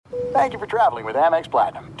Thank you for traveling with Amex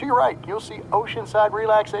Platinum. To your right, you'll see oceanside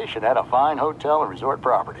relaxation at a fine hotel and resort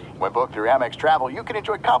property. When booked through Amex Travel, you can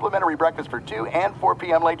enjoy complimentary breakfast for 2 and 4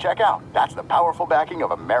 p.m. late checkout. That's the powerful backing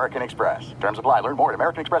of American Express. Terms apply. Learn more at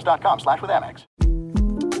americanexpress.com/withAmex.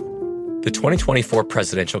 The 2024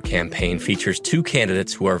 presidential campaign features two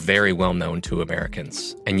candidates who are very well known to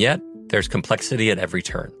Americans. And yet, there's complexity at every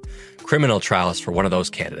turn. Criminal trials for one of those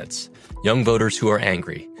candidates. Young voters who are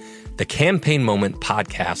angry. The Campaign Moment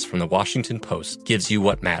podcast from the Washington Post gives you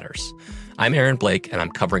what matters. I'm Aaron Blake, and I'm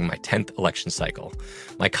covering my 10th election cycle.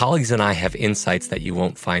 My colleagues and I have insights that you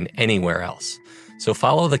won't find anywhere else. So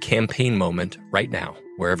follow The Campaign Moment right now,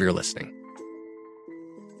 wherever you're listening.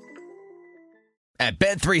 At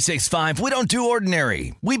Bet365, we don't do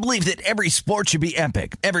ordinary. We believe that every sport should be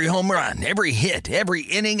epic. Every home run, every hit, every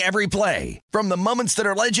inning, every play. From the moments that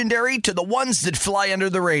are legendary to the ones that fly under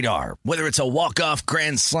the radar. Whether it's a walk-off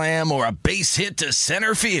grand slam or a base hit to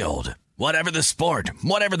center field. Whatever the sport,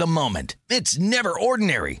 whatever the moment. It's never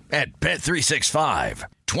ordinary at Bet365.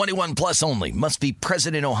 21 plus only. Must be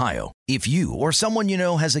present in Ohio. If you or someone you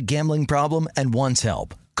know has a gambling problem and wants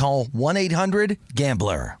help, call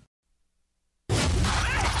 1-800-GAMBLER.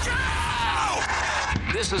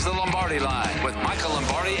 This is the Lombardi Line with Michael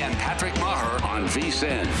Lombardi and Patrick Maher on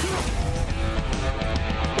VSiN.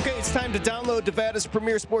 Okay, it's time to download Nevada's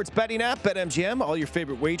premier sports betting app, BetMGM. All your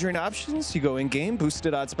favorite wagering options. You go in-game,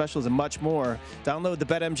 boosted odds specials, and much more. Download the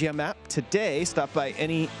BetMGM app today. Stop by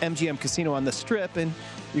any MGM casino on the Strip, and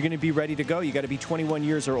you're going to be ready to go. You got to be 21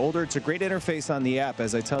 years or older. It's a great interface on the app,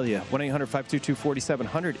 as I tell you.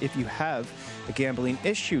 1-800-522-4700 if you have a gambling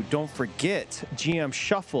issue. Don't forget GM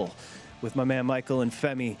Shuffle with my man Michael and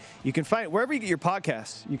Femi. You can find it wherever you get your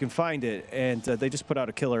podcasts. You can find it, and they just put out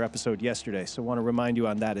a killer episode yesterday. So I want to remind you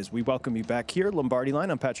on that as we welcome you back here, Lombardi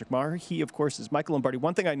Line. I'm Patrick Maher. He, of course, is Michael Lombardi.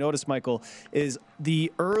 One thing I noticed, Michael, is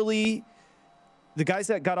the guys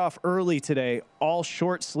that got off early today, all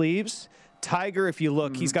short sleeves. Tiger, if you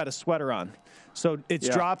look, he's got a sweater on. So it's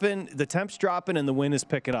dropping, the temp's dropping, and the wind is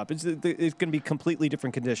picking up. It's going to be completely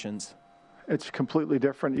different conditions. It's completely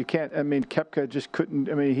different. You can't. I mean, Koepka just couldn't.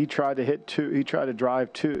 I mean, he tried to hit two. He tried to drive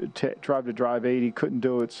 8. He couldn't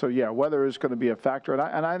do it. So yeah, weather is going to be a factor.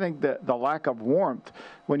 And I think that the lack of warmth,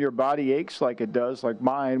 when your body aches like it does, like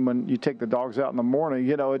mine, when you take the dogs out in the morning,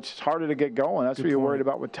 it's harder to get going. That's what you're worried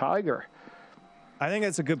about with Tiger. I think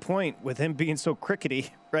that's a good point with him being so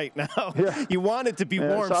crickety right now. Yeah. You want it to be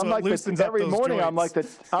warm, so it loosens up those every morning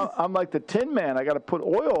joints. I'm like the Tin Man. I got to put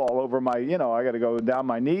oil all over my, I got to go down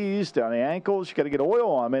my knees, down the ankles. You got to get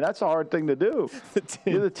oil on. I mean, that's a hard thing to do. He's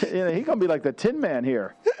going to be like the Tin Man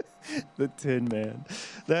here. The Tin Man.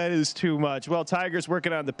 That is too much. Well, Tiger's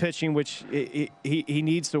working on the pitching, which he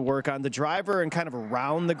needs to work on. The driver and kind of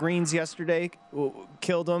around the greens yesterday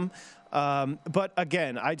killed him. But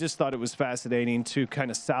again, I just thought it was fascinating to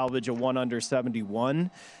kind of salvage a 1 under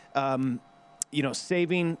 71.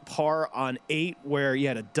 Saving par on 8 where you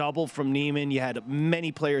had a double from Neiman. You had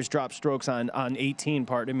many players drop strokes on 18,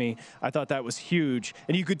 pardon me. I thought that was huge.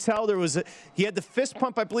 And you could tell he had the fist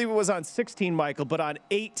pump, I believe it was on 16, Michael, but on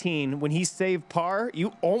 18, when he saved par,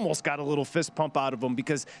 you almost got a little fist pump out of him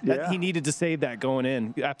because he needed to save that going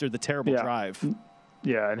in after the terrible drive.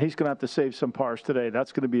 Yeah, and he's going to have to save some pars today.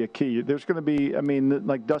 That's going to be a key. There's going to be,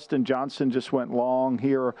 like Dustin Johnson just went long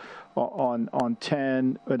here on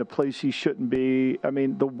 10 at a place he shouldn't be. I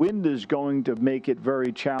mean, the wind is going to make it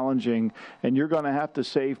very challenging, and you're going to have to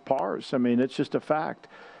save pars. I mean, it's just a fact.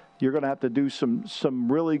 You're going to have to do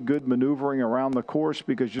some really good maneuvering around the course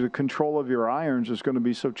because the control of your irons is going to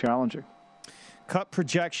be so challenging. Cut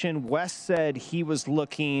projection, Wes said he was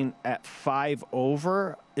looking at 5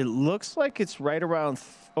 over. It looks like it's right around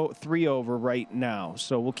 3 over right now.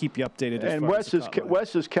 So we'll keep you updated. And Wes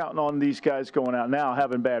is counting on these guys going out now,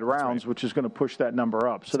 having bad rounds, which is going to push that number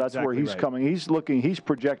up. So that's where he's coming. He's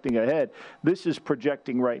projecting ahead. This is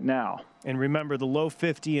projecting right now. And remember, the low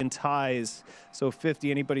 50 in ties. So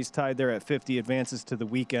 50, anybody's tied there at 50 advances to the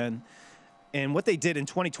weekend. And what they did in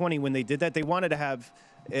 2020 when they did that, they wanted to have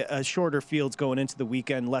shorter fields going into the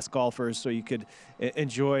weekend, less golfers, so you could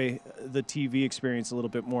enjoy the TV experience a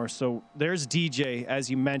little bit more. So there's DJ,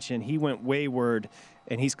 as you mentioned. He went wayward,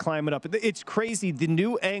 and he's climbing up. It's crazy, the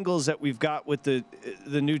new angles that we've got with the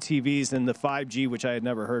new TVs and the 5G, which I had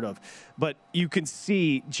never heard of. But you can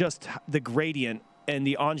see just the gradient and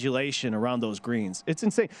the undulation around those greens. It's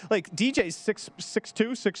insane. Like DJ's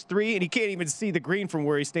 6'2", 6'3", and he can't even see the green from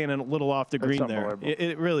where he's standing a little off the green there.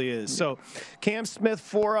 It really is. So Cam Smith,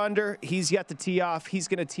 4 under. He's yet to tee off. He's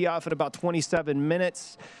going to tee off at about 27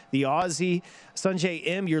 minutes. The Aussie, Sungjae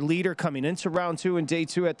Im, your leader coming into round 2 and day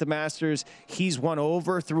 2 at the Masters. He's 1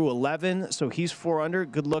 over through 11, so he's 4 under.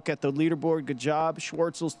 Good look at the leaderboard. Good job.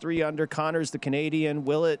 Schwartzel's 3 under. Connor's the Canadian.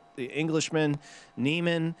 Willett, the Englishman.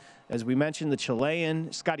 Neiman, as we mentioned, the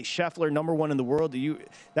Chilean. Scotty Scheffler, number 1 in the world.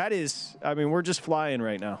 We're just flying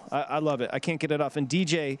right now. I love it. I can't get it off. And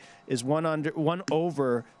DJ is 1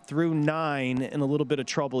 over through 9 in a little bit of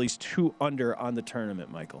trouble. He's 2 under on the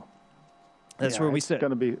tournament, Michael. That's where we sit.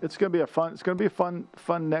 It's going to be a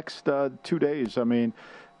fun next 2 days. I mean,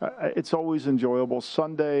 it's always enjoyable.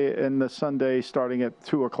 Sunday and the Sunday starting at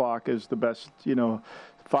 2:00 is the best,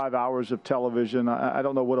 5 hours of television. I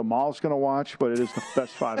don't know what Amal's going to watch, but it is the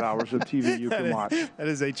best 5 hours of TV you can watch. That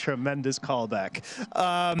is a tremendous callback.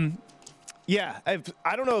 I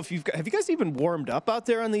don't know if have you guys even warmed up out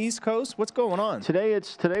there on the East Coast? What's going on?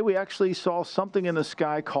 Today we actually saw something in the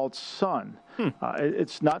sky called sun.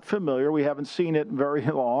 It's not familiar. We haven't seen it very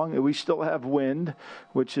long. We still have wind,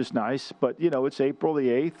 which is nice. But, it's April the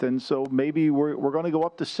 8th, and so maybe we're going to go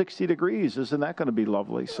up to 60 degrees. Isn't that going to be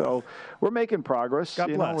lovely? So we're making progress.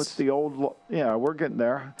 God bless. It's the old, we're getting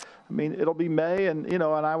there. I mean, it'll be May, and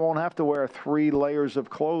I won't have to wear 3 layers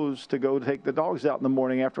of clothes to go take the dogs out in the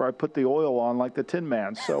morning after I put the oil on like the Tin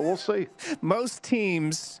Man. So we'll see. Most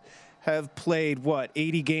teams have played,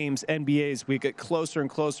 80 games NBAs. We get closer and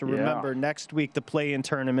closer. Yeah. Remember, next week, the play-in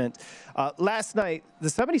tournament. Last night, the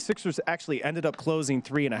 76ers actually ended up closing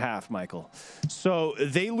 3.5, Michael. So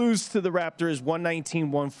they lose to the Raptors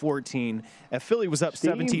 119-114. And Philly was up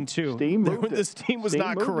 17-2. The steam was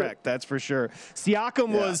not correct, that's for sure. Siakam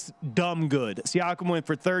was dumb good. Siakam went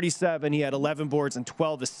for 37. He had 11 boards and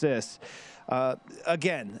 12 assists. This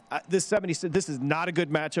is not a good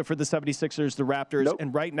matchup for the 76ers, the Raptors. Nope.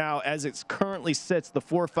 And right now, as it currently sits, the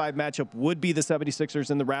 4-5 matchup would be the 76ers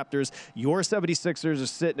and the Raptors. Your 76ers are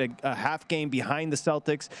sitting a half game behind the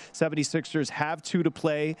Celtics. 76ers have 2 to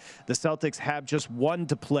play. The Celtics have just 1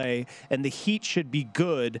 to play. And the Heat should be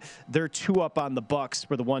good. They're 2 up on the Bucks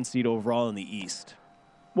for the 1 seed overall in the East.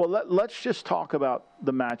 Well, let's just talk about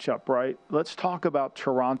the matchup, right? Let's talk about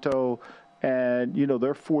Toronto and,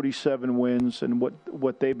 their 47 wins and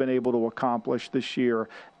what they've been able to accomplish this year,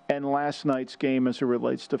 and last night's game as it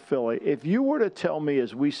relates to Philly. If you were to tell me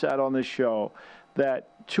as we sat on this show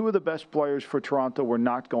that 2 of the best players for Toronto were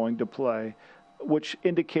not going to play, which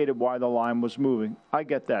indicated why the line was moving, I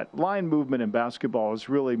get that. Line movement in basketball is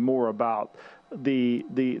really more about the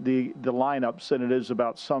lineups than it is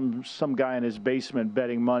about some guy in his basement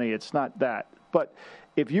betting money. It's not that. But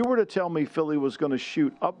if you were to tell me Philly was going to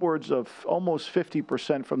shoot upwards of almost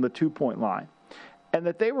 50% from the 2-point line, and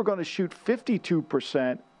that they were going to shoot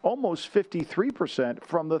 52%, almost 53%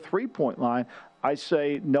 from the 3-point line, I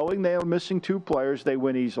say, knowing they are missing 2 players, they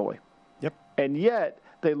win easily. Yep. And yet,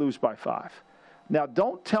 they lose by 5. Now,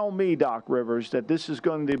 don't tell me, Doc Rivers, that this is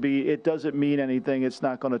going to be, it doesn't mean anything, it's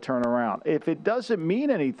not going to turn around. If it doesn't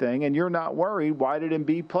mean anything and you're not worried, why did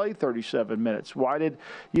Embiid play 37 minutes? Why did,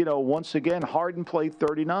 once again, Harden play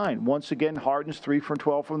 39? Once again, Harden's 3 from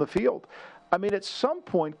 12 from the field. I mean, at some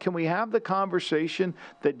point, can we have the conversation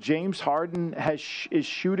that James Harden is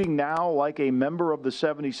shooting now like a member of the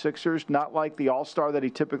 76ers, not like the all-star that he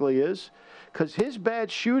typically is? Because his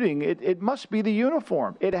bad shooting, it must be the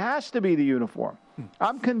uniform. It has to be the uniform.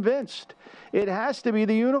 I'm convinced. It has to be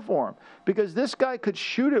the uniform. Because this guy could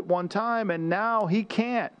shoot at one time, and now he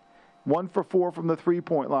can't. 1 for 4 from the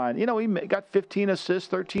 3-point line. He got 15 assists,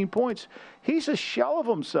 13 points. He's a shell of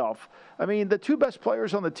himself. I mean, the 2 best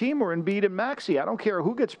players on the team were Embiid and Maxey. I don't care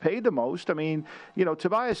who gets paid the most. I mean,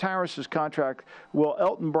 Tobias Harris's contract,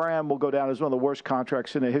 Elton Brand will go down as one of the worst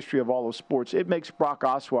contracts in the history of all of sports. It makes Brock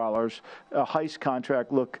Osweiler's Heist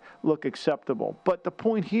contract look acceptable. But the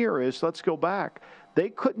point here is, let's go back. They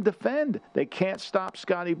couldn't defend. They can't stop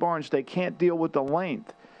Scotty Barnes. They can't deal with the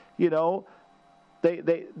length.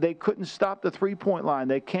 They couldn't stop the 3-point line.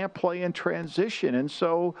 They can't play in transition. And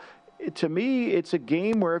so, to me, it's a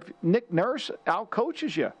game where if Nick Nurse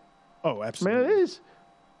outcoaches you. Oh, absolutely. I mean, it is.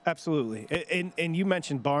 Absolutely. And you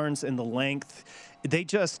mentioned Barnes and the length. They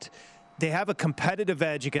have a competitive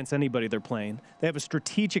edge against anybody they're playing. They have a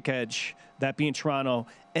strategic edge, that being Toronto,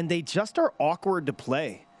 and they just are awkward to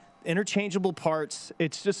play. Interchangeable parts.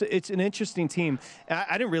 It's an interesting team.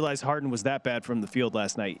 I didn't realize Harden was that bad from the field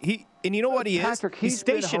last night. You know what he Patrick, is? He's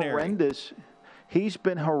stationary. He's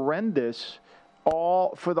been horrendous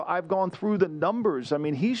I've gone through the numbers. I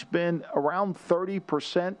mean, he's been around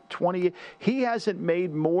 30%, 20. He hasn't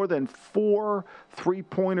made more than 4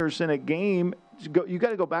 3-pointers in a game. You got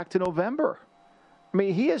to go back to November. I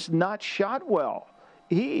mean, he has not shot well.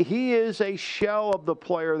 He is a shell of the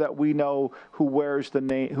player that we know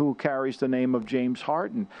who carries the name of James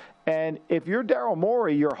Harden. And if you're Daryl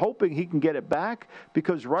Morey, you're hoping he can get it back,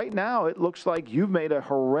 because right now it looks like you've made a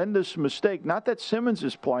horrendous mistake. Not that Simmons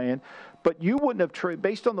is playing, but you wouldn't have traded,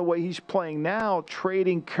 based on the way he's playing now,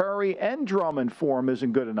 trading Curry and Drummond for him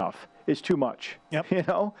isn't good enough. It's too much. Yep. You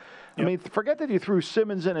know? Yep. I mean, forget that you threw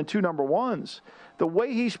Simmons in and 2 number ones. The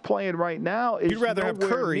way he's playing right now is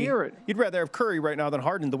nowhere near it. You'd rather have Curry right now than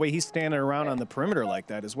Harden, the way he's standing around on the perimeter like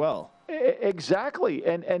that as well. Exactly,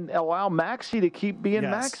 and allow Maxey to keep being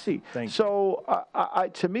Maxey. So,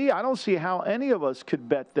 to me, I don't see how any of us could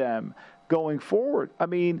bet them going forward. I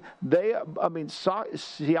mean,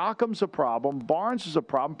 Siakam's a problem. Barnes is a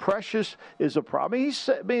problem. Precious is a problem.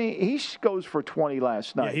 He goes for 20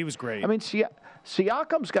 last night. Yeah, he was great. I mean,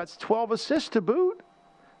 Siakam's got 12 assists to boot.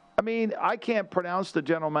 I mean, I can't pronounce the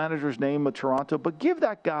general manager's name of Toronto, but give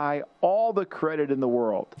that guy all the credit in the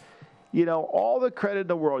world. You know, all the credit in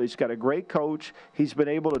the world. He's got a great coach. He's been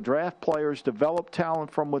able to draft players, develop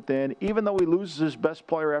talent from within, even though he loses his best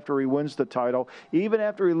player after he wins the title, even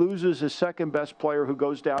after he loses his second best player who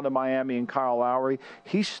goes down to Miami and Kyle Lowry,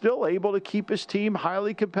 he's still able to keep his team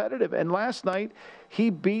highly competitive. And last night, he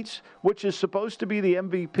beats, which is supposed to be the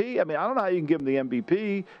MVP. I mean, I don't know how you can give him the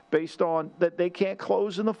MVP based on that they can't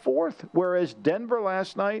close in the fourth. Whereas Denver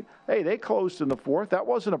last night, hey, they closed in the fourth. That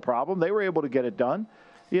wasn't a problem. They were able to get it done.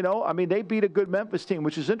 You know, I mean, they beat a good Memphis team,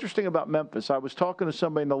 which is interesting about Memphis. I was talking to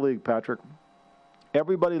somebody in the league, Patrick.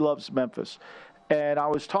 Everybody loves Memphis. And I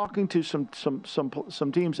was talking to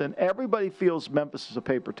some teams, and everybody feels Memphis is a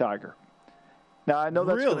paper tiger. Now, I know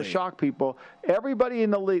that's going to shock people. Everybody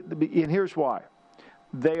in the league, and here's why.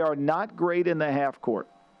 They are not great in the half court.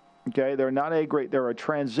 Okay, they're not they're a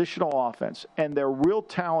transitional offense, and their real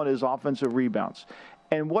talent is offensive rebounds.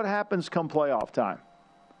 And what happens come playoff time?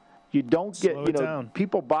 You don't get,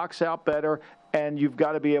 people box out better, and you've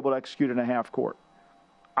got to be able to execute in a half court.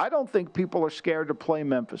 I don't think people are scared to play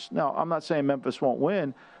Memphis. Now, I'm not saying Memphis won't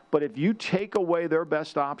win, but if you take away their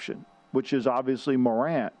best option, which is obviously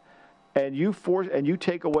Morant, and you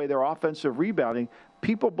take away their offensive rebounding,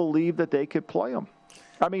 people believe that they could play them.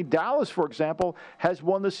 I mean, Dallas, for example, has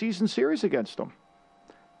won the season series against them.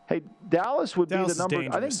 Hey, Dallas would be the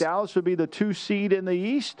number. I think Dallas would be the 2 seed in the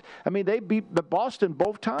East. I mean, they beat Boston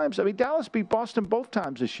both times. I mean, Dallas beat Boston both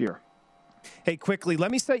times this year. Hey, quickly, let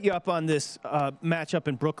me set you up on this matchup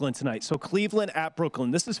in Brooklyn tonight. So Cleveland at Brooklyn.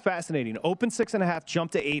 This is fascinating. Open 6.5,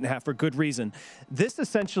 jump to 8.5 for good reason. This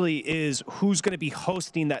essentially is who's going to be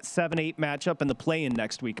hosting that 7-8 matchup in the play-in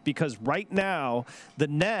next week, because right now the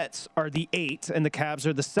Nets are the 8 and the Cavs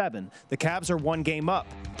are the 7. The Cavs are 1 game up.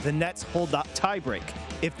 The Nets hold that tiebreak.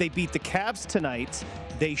 If they beat the Cavs tonight,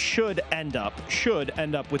 they should end up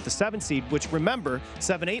with the 7 seed, which, remember,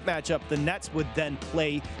 7-8 matchup, the Nets would then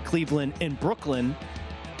play Cleveland in Brooklyn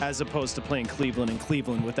as opposed to playing Cleveland in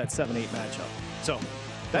Cleveland with that 7-8 matchup. So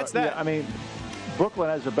that's that. Yeah, I mean,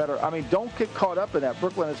 Brooklyn has a better, don't get caught up in that.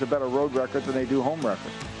 Brooklyn has a better road record than they do home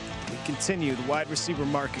record. We continue. The wide receiver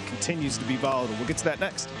market continues to be volatile. We'll get to that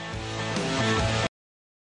next.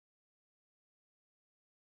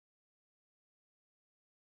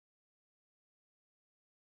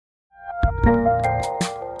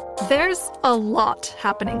 There's a lot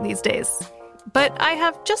happening these days, but I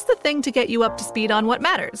have just the thing to get you up to speed on what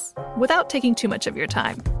matters without taking too much of your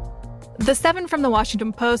time. The 7 from the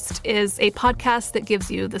Washington Post is a podcast that gives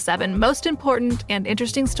you the 7 most important and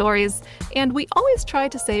interesting stories, and we always try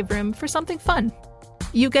to save room for something fun.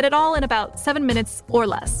 You get it all in about 7 minutes or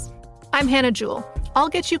less. I'm Hannah Jewell. I'll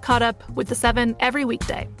get you caught up with the 7 every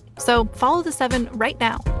weekday. So follow the 7 right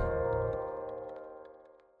now.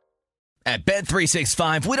 At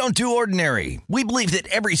Bet365, we don't do ordinary. We believe that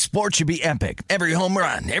every sport should be epic. Every home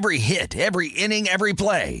run, every hit, every inning, every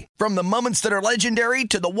play. From the moments that are legendary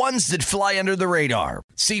to the ones that fly under the radar.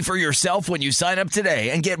 See for yourself when you sign up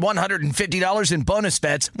today and get $150 in bonus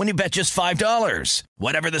bets when you bet just $5.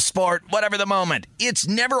 Whatever the sport, whatever the moment, it's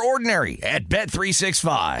never ordinary at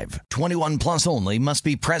Bet365. 21 plus only. Must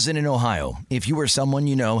be present in Ohio. If you or someone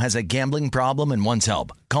you know has a gambling problem and wants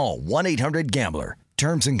help, call 1-800-GAMBLER.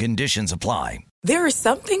 Terms and conditions apply. There are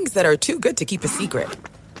some things that are too good to keep a secret.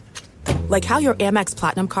 Like how your Amex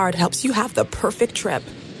Platinum card helps you have the perfect trip.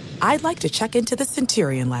 I'd like to check into the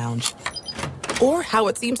Centurion Lounge. Or how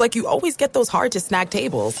it seems like you always get those hard-to-snag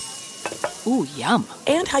tables. Ooh, yum.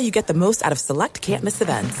 And how you get the most out of select can't-miss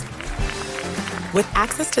events. With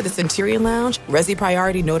access to the Centurion Lounge, Resi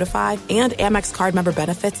Priority Notified, and Amex card member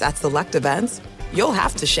benefits at select events, you'll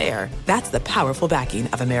have to share. That's the powerful backing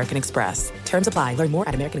of American Express. Terms apply. Learn more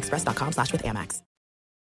at americanexpress.com/withAmex.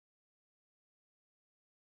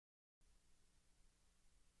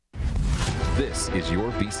 This is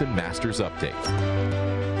your VEASAN Masters Update.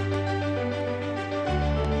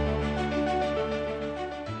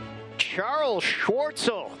 Charles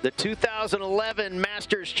Schwartzel, the 2011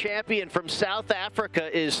 Masters champion from South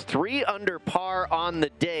Africa, is 3 under par on the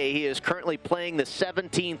day. He is currently playing the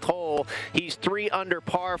 17th hole. He's 3 under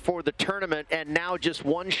par for the tournament and now just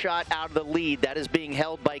 1 shot out of the lead. That is being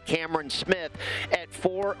held by Cameron Smith at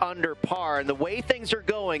 4 under par. And the way things are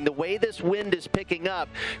going, the way this wind is picking up,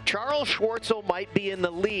 Charles Schwartzel might be in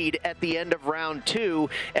the lead at the end of round 2.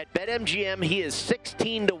 At BetMGM, he is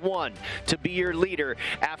 16-1 to be your leader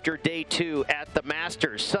after day 2 at the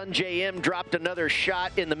Masters. Sungjae Im dropped another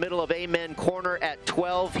shot in the middle of Amen Corner at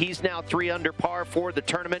 12. He's now 3 under par for the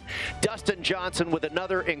tournament. Dustin Johnson with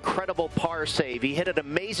another incredible par save. He hit an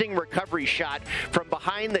amazing recovery shot from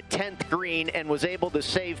behind the 10th green and was able to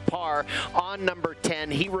save par on number 10.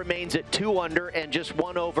 He remains at 2 under and just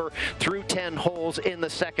 1 over through 10 holes in the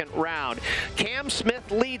second round. Cam Smith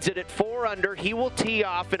leads it at 4 under. He will tee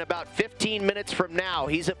off in about 15 minutes from now.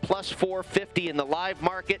 He's at plus 450 in the live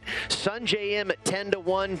market. Sungjae Im at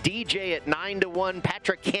 10-1, DJ at 9-1,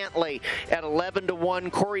 Patrick Cantlay at 11-1,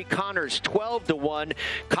 Corey Connors 12-1,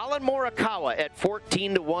 Colin Morikawa at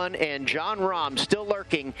 14-1, and John Rahm still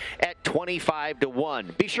lurking at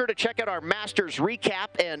 25-1. Be sure to check out our Masters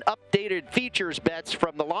recap and updated features bets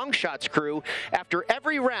from the Long Shots crew after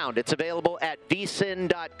every round. It's available at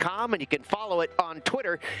vsin.com, and you can follow it on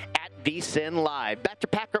Twitter at vsinlive. Back to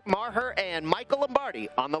Patrick Maher and Michael Lombardi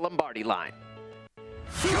on the Lombardi Line.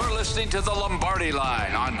 You're listening to the Lombardi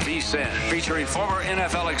Line on VSiN, featuring former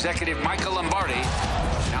NFL executive Michael Lombardi.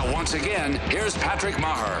 Now, once again, here's Patrick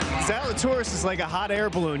Maher. Zalatoris is like a hot air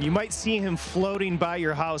balloon. You might see him floating by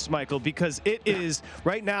your house, Michael, because it is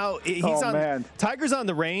right now. Tiger's on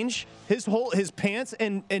the range. His pants,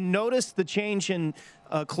 and notice the change in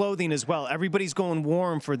clothing as well. Everybody's going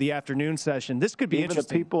warm for the afternoon session. This could be even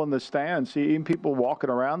interesting. The people in the stands, even people walking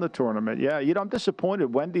around the tournament. Yeah, I'm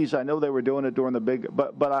disappointed. Wendy's, I know they were doing it during the big,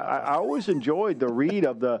 but I always enjoyed the read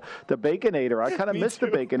of the Baconator. I kind of miss the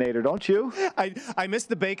Baconator, don't you? I miss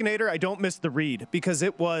the Baconator. I don't miss the read because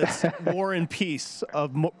it was War and Peace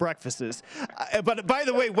of breakfasts. But by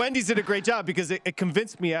the way, Wendy's did a great job because it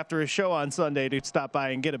convinced me after a show on Sunday to stop by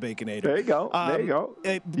and get a Baconator. There you go.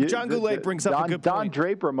 John Goulet brings up a good point. Don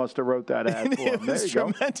Draper must have wrote that ad for him. There you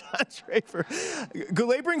go. Don Draper.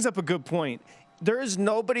 Goulet brings up a good point. There is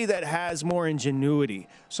nobody that has more ingenuity.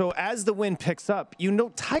 So as the wind picks up,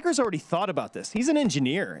 Tiger's already thought about this. He's an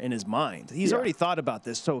engineer in his mind. He's already thought about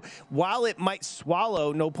this. So while it might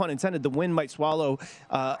swallow, no pun intended, the wind might swallow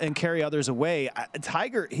and carry others away,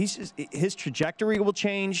 Tiger, his trajectory will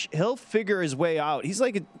change. He'll figure his way out. He's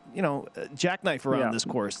like a jackknife around this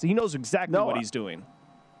course. He knows exactly what he's doing.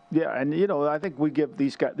 Yeah, and I think we give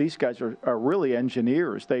these guys are really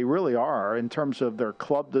engineers. They really are in terms of their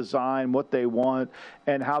club design, what they want,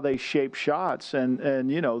 and how they shape shots, and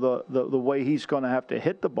the way he's going to have to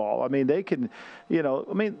hit the ball. I mean, they can,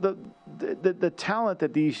 the talent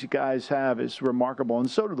that these guys have is remarkable,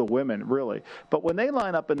 and so do the women, really. But when they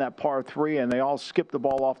line up in that par 3 and they all skip the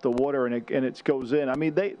ball off the water and it goes in, I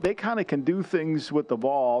mean, they kind of can do things with the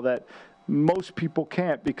ball that most people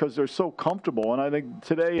can't because they're so comfortable. And I think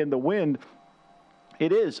today in the wind,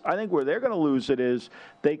 it is. I think where they're going to lose it is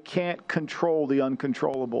they can't control the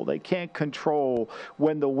uncontrollable. They can't control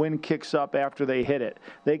when the wind kicks up after they hit it.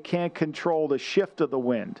 They can't control the shift of the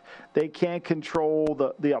wind. They can't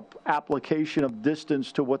control the application of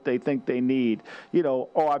distance to what they think they need.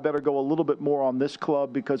 I better go a little bit more on this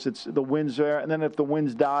club because the wind's there. And then if the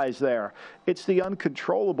wind dies there, it's the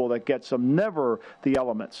uncontrollable that gets them, never the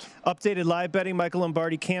elements. Updated live betting, Michael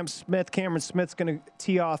Lombardi, Cameron Smith's going to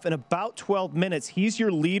tee off in about 12 minutes. He's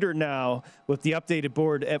your leader now with the updated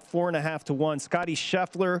board at 4.5-1. Scotty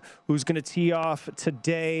Scheffler, who's going to tee off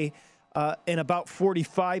today in about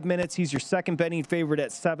 45 minutes. He's your second betting favorite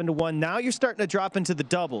at 7-1. Now you're starting to drop into the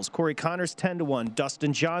doubles. Corey Connors 10-1.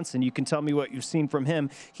 Dustin Johnson, you can tell me what you've seen from him.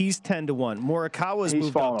 He's 10-1. Morikawa's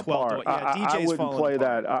moved up 12-1. Yeah, DJ's I wouldn't play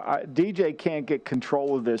that. DJ can't get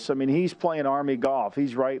control of this. I mean, he's playing Army golf.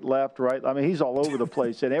 He's right, left, right. I mean, he's all over the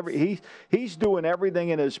place, and he's doing everything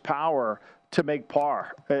in his power to make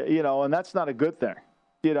par, and that's not a good thing.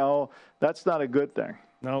 That's not a good thing.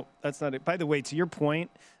 No, that's not it. By the way, to your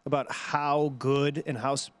point about how good and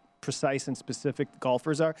how precise and specific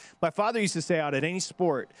golfers are. My father used to say out at any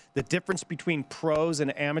sport, the difference between pros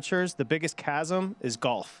and amateurs, the biggest chasm is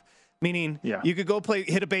golf. Meaning, you could go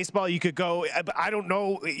hit a baseball, you could go, I don't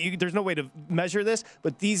know, there's no way to measure this,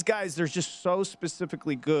 but these guys, they're just so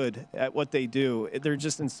specifically good at what they do. They're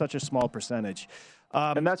just in such a small percentage.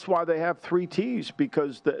 And that's why they have 3 tees,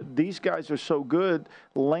 because these guys are so good.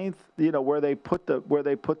 Length, where they put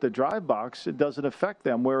the drive box, it doesn't affect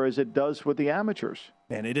them, whereas it does with the amateurs.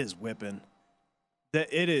 Man, it is whipping.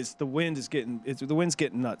 It is. The wind's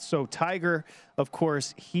getting nuts. So Tiger, of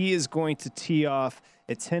course, he is going to tee off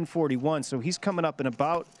at 10:41. So he's coming up in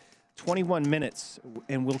about 21 minutes,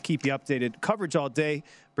 and we'll keep you updated. Coverage all day.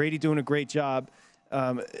 Brady doing a great job.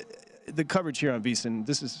 The coverage here on VSiN,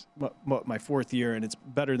 this is my 4th year, and it's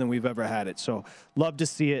better than we've ever had it. So love to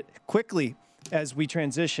see it. Quickly, as we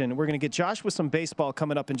transition, we're going to get Josh with some baseball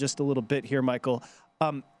coming up in just a little bit here, Michael.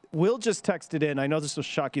 Will just texted in. I know this will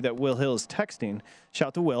shock you that Will Hill is texting.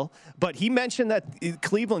 Shout to Will. But he mentioned that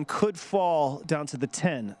Cleveland could fall down to the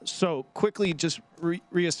 10. So quickly just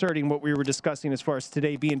reasserting what we were discussing as far as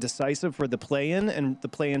today being decisive for the play-in, and the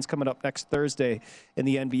play-in's coming up next Thursday in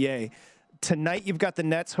the NBA. Tonight, you've got the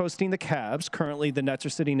Nets hosting the Cavs. Currently, the Nets are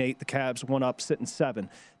sitting 8. The Cavs 1 up, sitting 7.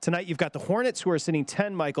 Tonight, you've got the Hornets who are sitting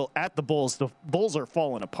 10, Michael, at the Bulls. The Bulls are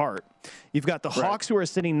falling apart. You've got the Hawks who are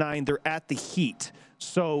sitting 9. They're at the Heat.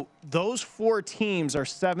 So those 4 teams are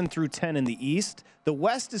 7 through 10 in the East. The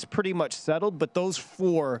West is pretty much settled, but those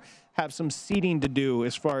 4 have some seeding to do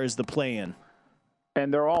as far as the play-in.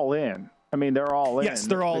 And they're all in. I mean, they're all in. Yes,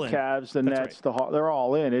 they're all in. The Cavs, the Nets, they're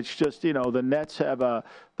all in. It's just, the Nets have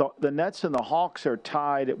the Nets and the Hawks are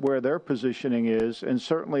tied at where their positioning is. And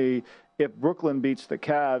certainly if Brooklyn beats the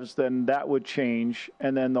Cavs, then that would change.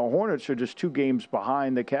 And then the Hornets are just 2 games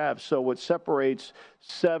behind the Cavs. So what separates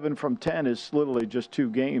 7 from 10 is literally just 2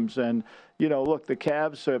 games. And, look, the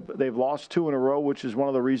Cavs, they've lost 2 in a row, which is one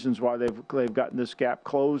of the reasons why they've gotten this gap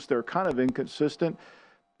closed. They're kind of inconsistent.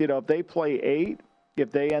 If they play 8, if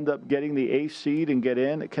they end up getting the 8th seed and get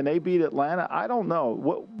in, can they beat Atlanta? I don't know.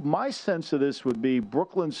 What my sense of this would be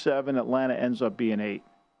Brooklyn 7, Atlanta ends up being 8.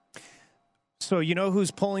 So you know who's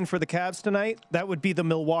pulling for the Cavs tonight? That would be the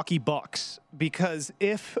Milwaukee Bucks. Because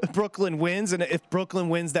if Brooklyn wins, and if Brooklyn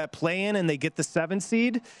wins that play-in and they get the 7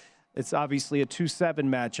 seed, it's obviously a 2-7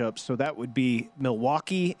 matchup. So that would be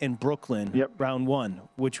Milwaukee and Brooklyn, round 1,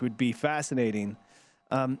 which would be fascinating.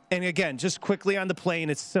 And again, just quickly on the play-in,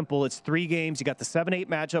 it's simple. It's 3 games. You got the 7-8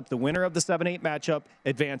 matchup. The winner of the 7-8 matchup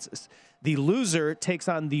advances. The loser takes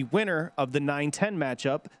on the winner of the 9-10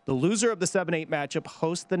 matchup. The loser of the 7-8 matchup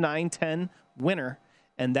hosts the 9-10 winner,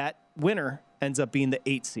 and that winner ends up being the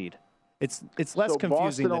 8 seed. It's less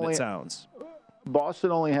confusing than it sounds.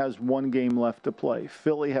 Boston only has 1 game left to play.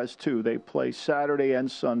 Philly has 2. They play Saturday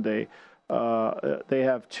and Sunday. They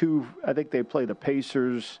have 2. I think they play the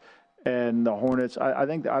Pacers and the Hornets. I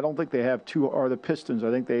don't think they have 2, or the Pistons.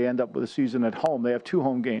 I think they end up with a season at home. They have 2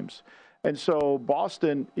 home games. And so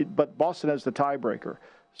Boston has the tiebreaker.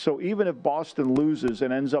 So even if Boston loses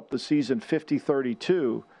and ends up the season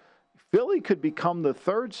 50-32, Philly could become the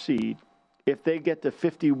 3rd seed if they get to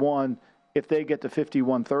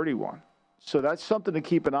 51-31. So that's something to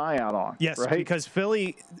keep an eye out on. Yes, right? Because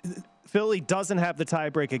Philly doesn't have the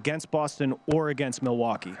tiebreak against Boston or against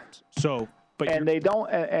Milwaukee. So and they don't,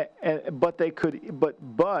 but they could,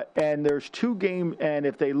 and there's 2 games, and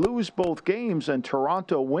if they lose both games and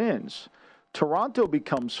Toronto wins, Toronto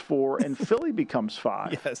becomes 4 and Philly becomes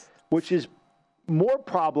 5, which is more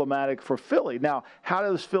problematic for Philly. Now, how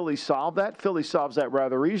does Philly solve that? Philly solves that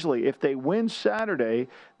rather easily. If they win Saturday,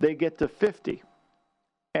 they get to 50.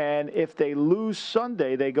 And if they lose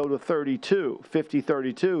Sunday, they go to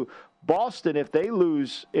 50-32. Boston, if they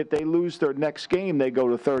lose their next game, they go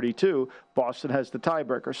to 32. Boston has the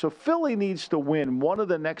tiebreaker. So Philly needs to win one of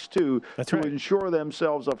the next 2 ensure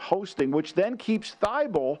themselves of hosting, which then keeps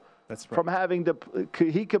Thibault from having to.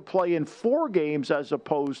 He could play in 4 games as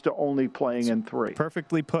opposed to only playing in 3.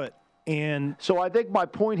 Perfectly put. And so I think my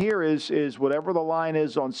point here is whatever the line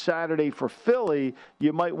is on Saturday for Philly,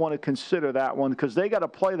 you might want to consider that one because they got to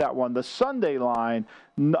play that one. The Sunday line,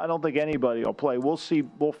 I don't think anybody will play. We'll see.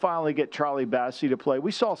 We'll finally get Charlie Bassey to play.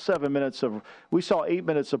 We saw 8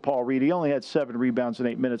 minutes of Paul Reed. He only had 7 rebounds in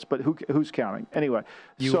 8 minutes, but who's counting anyway?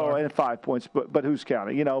 And 5 points, but who's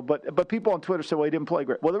counting? But people on Twitter say, well, he didn't play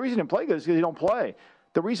great. Well, the reason he didn't play good is because he don't play.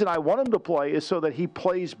 The reason I want him to play is so that he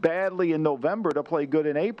plays badly in November to play good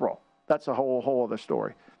in April. That's a whole other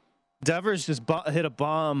story. Devers just hit a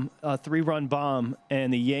 3-run bomb,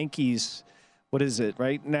 and the Yankees, what is it,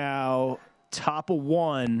 right now, top of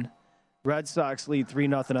 1 Red Sox lead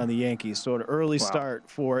 3-0 on the Yankees. So an early start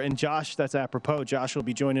and Josh, that's apropos. Josh will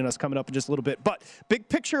be joining us coming up in just a little bit. But big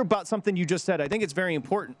picture about something you just said, I think it's very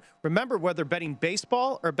important. Remember, whether betting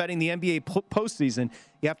baseball or betting the NBA postseason,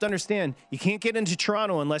 you have to understand you can't get into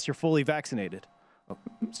Toronto unless you're fully vaccinated.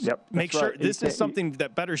 Yep. Make sure this is something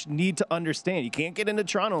that bettors need to understand. You can't get into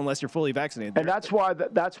Toronto unless you're fully vaccinated. And that's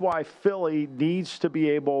why Philly needs to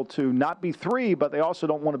be able to not be 3, but they also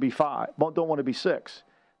don't want to be 5, don't want to be 6.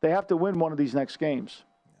 They have to win one of these next games.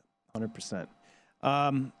 100%.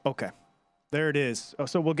 Okay. There it is.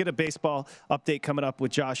 So we'll get a baseball update coming up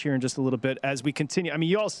with Josh here in just a little bit as we continue. I mean,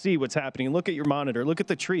 you all see what's happening. Look at your monitor. Look at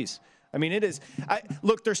the trees. I mean, it is.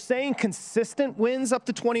 Look, they're saying consistent winds up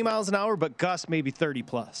to 20 miles an hour, but gusts maybe 30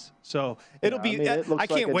 plus. So it'll be. I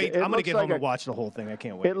can't wait. I'm going to get home and watch the whole thing. I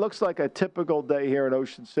can't wait. It looks like a typical day here in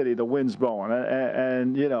Ocean City. The wind's blowing,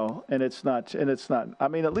 and it's not. I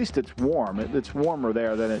mean, at least it's warm. It's warmer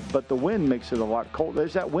there than it. But the wind makes it a lot cold.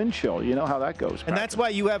 There's that wind chill. You know how that goes. And that's why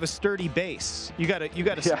you have a sturdy base. You got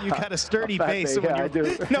a sturdy base. So I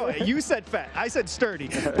do. No, you said fat. I said sturdy.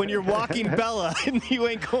 When you're walking Bella and you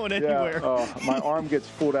ain't going anywhere. My arm gets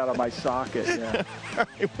pulled out of my socket. Yeah. All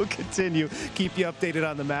right, we'll continue. Keep you updated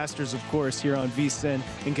on the Masters, of course, here on VSiN,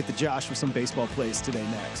 and get to Josh with some baseball plays today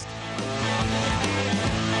next.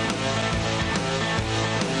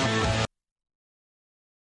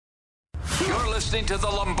 You're listening to the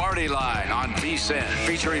Lombardi Line on VSiN,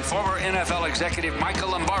 featuring former NFL executive Michael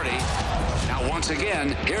Lombardi. Now, once again,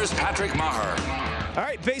 here's Patrick Maher. All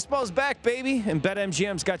right, baseball's back, baby, and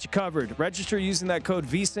BetMGM's got you covered. Register using that code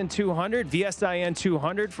VSIN200,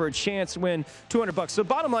 VSIN200, for a chance to win $200. So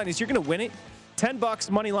bottom line is you're going to win it. $10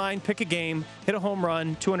 money line, pick a game, hit a home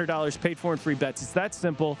run, $200 paid for in free bets. It's that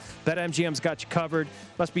simple. BetMGM's got you covered.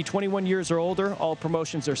 Must be 21 years or older. All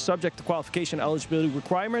promotions are subject to qualification eligibility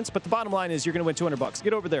requirements, but the bottom line is you're going to win $200.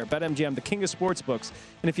 Get over there. BetMGM, the king of sportsbooks.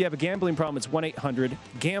 And if you have a gambling problem, it's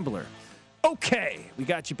 1-800-GAMBLER. Okay, we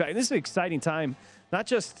got you back. This is an exciting time. Not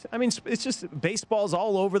just, I mean, it's just baseball's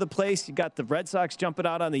all over the place. You got the Red Sox jumping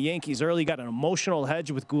out on the Yankees early. You got an emotional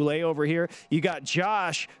hedge with Goulet over here. You got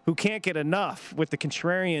Josh, who can't get enough with the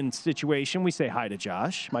contrarian situation. We say hi to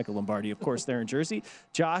Josh. Michael Lombardi, of course, there in Jersey.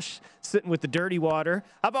 Josh sitting with the dirty water.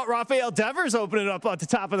 How about Rafael Devers opening up at the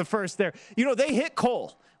top of the first there? You know, they hit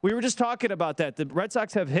Cole. We were just talking about that. The Red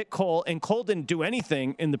Sox have hit Cole, and Cole didn't do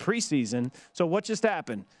anything in the preseason. So what just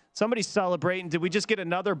happened? Somebody's celebrating. Did we just get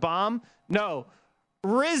another bomb? No.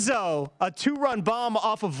 Rizzo, a 2-run bomb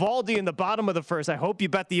off of Valdi in the bottom of the first. I hope you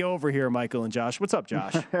bet the over here, Michael and Josh. What's up,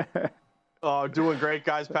 Josh? Doing great,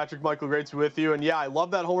 guys. Patrick, Michael, great to be with you. And, yeah, I love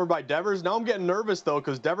that homer by Devers. Now I'm getting nervous, though,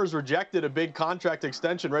 because Devers rejected a big contract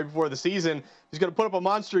extension right before the season. He's going to put up a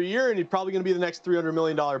monster year, and he's probably going to be the next $300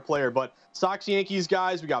 million player. But Sox, Yankees,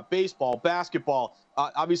 guys, we got baseball, basketball.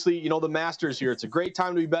 Obviously, you know, the Masters here. It's a great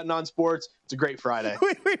time to be betting on sports. It's a great Friday.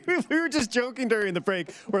 We were just joking during the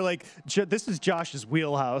break. We're like, this is Josh's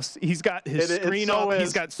wheelhouse. He's got his screen up.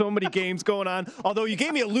 He's got so many games going on. Although you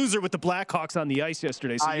gave me a loser with the Blackhawks on the ice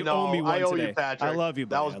yesterday, so you owe me one today. I owe you, Patrick. I love you,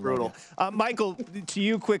 buddy. That was brutal. Michael, to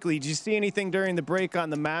you quickly, did you see anything during the break on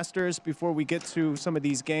the Masters before we get to some of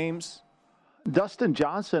these games? Dustin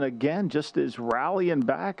Johnson, again, just is rallying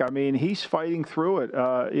back. I mean, he's fighting through it.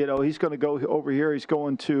 He's going to go over here. He's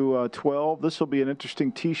going to 12. This will be an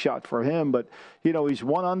interesting tee shot for him. But, he's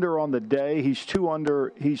 1 under on the day. He's 2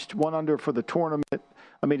 under. He's 1 under for the tournament.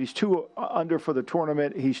 I mean, he's 2 under for the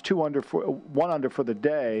tournament. He's 2 under for 1 under for the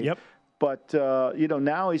day. Yep. But,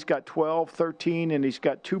 now he's got 12, 13, and he's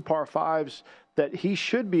got 2 par 5s that he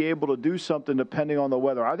should be able to do something depending on the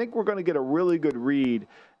weather. I think we're going to get a really good read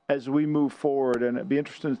as we move forward, and it'd be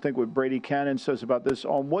interesting to think what Brady Cannon says about this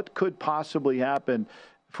on what could possibly happen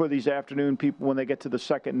for these afternoon people when they get to the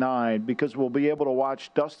second 9, because we'll be able to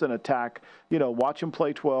watch Dustin attack, watch him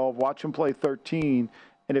play 12, watch him play 13,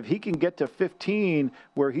 and if he can get to 15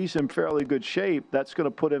 where he's in fairly good shape, that's going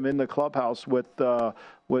to put him in the clubhouse with Charlie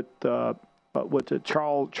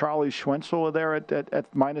Schwentzel there at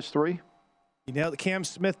 -3. You nailed it. Cam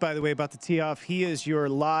Smith, by the way, about to tee off. He is your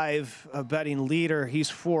live betting leader. He's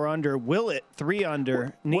 4 under. Willett, 3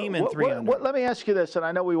 under. Neiman, 3 under. Let me ask you this, and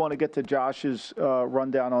I know we want to get to Josh's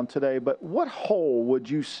rundown on today, but what hole would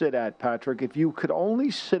you sit at, Patrick? If you could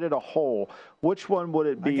only sit at a hole, which one would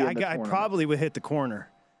it be in the tournament? I probably would hit the corner.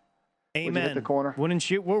 Amen. Would you hit the corner? Wouldn't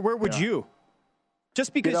you? Where would you?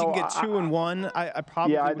 Just because you can get 2 and 1, I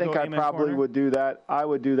probably would. Yeah, I think I probably would do that. I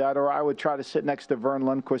would do that, or I would try to sit next to Vern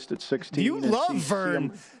Lundquist at 16. You love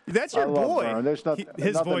Vern. That's your boy. Vern. There's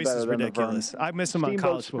his voice is ridiculous. I miss him on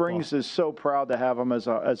college football. Springs is so proud to have him as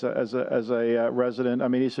a resident. I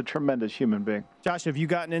mean, he's a tremendous human being. Josh, have you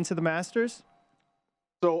gotten into the Masters?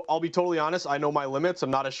 So I'll be totally honest. I know my limits.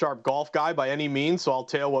 I'm not a sharp golf guy by any means, so I'll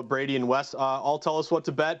tail what Brady and Wes all tell us what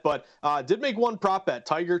to bet. But did make one prop bet,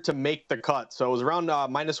 Tiger to make the cut. So it was around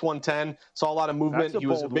minus 110. Saw a lot of movement. He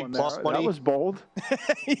was a big plus money. That was bold.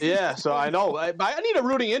 Yeah, so I know. I need a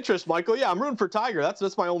rooting interest, Michael. Yeah, I'm rooting for Tiger.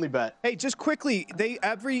 That's my only bet. Hey, just quickly,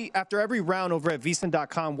 after every round over at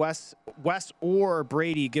vsin.com, Wes or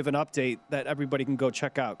Brady give an update that everybody can go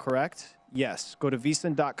check out, correct? Yes, go to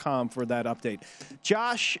vsin.com for that update.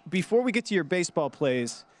 Josh, before we get to your baseball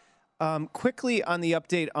plays, quickly on the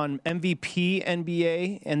update on MVP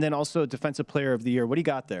NBA and then also Defensive Player of the Year. What do you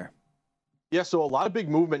got there? Yeah, so a lot of big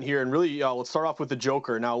movement here, and really, let's start off with the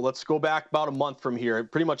Joker. Now, let's go back about a month from here.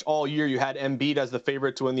 Pretty much all year, you had Embiid as the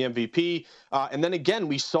favorite to win the MVP. And then again,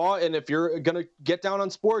 we saw, and if you're going to get down on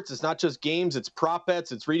sports, it's not just games, it's prop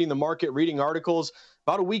bets, it's reading the market, reading articles.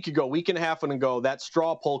 About a week and a half ago, that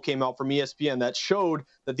straw poll came out from ESPN that showed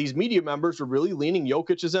that these media members were really leaning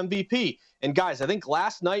Jokic as MVP. And guys, I think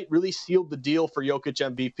last night really sealed the deal for Jokic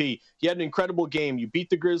MVP. He had an incredible game. You beat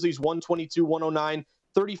the Grizzlies 122-109.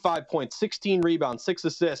 35 points, 16 rebounds, 6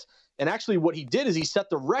 assists. And actually what he did is he set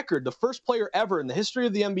the record, the first player ever in the history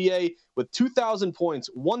of the NBA with 2,000 points,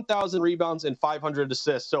 1,000 rebounds, and 500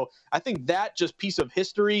 assists. So I think that just piece of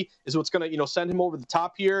history is what's going to, send him over the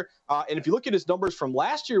top here. And if you look at his numbers from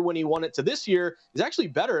last year when he won it to this year, he's actually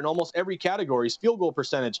better in almost every category. His field goal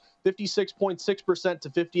percentage, 56.6% to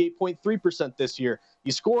 58.3% this year.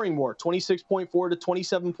 He's scoring more, 26.4 to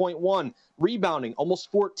 27.1. Rebounding, almost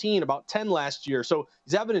 14, about 10 last year. So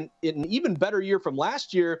he's having an even better year from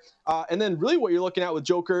last year. And then really what you're looking at with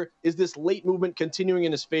Joker is this late movement continuing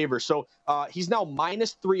in his favor. So he's now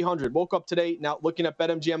minus 300. Woke up today, now looking at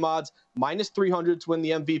BetMGM odds, minus 300 to win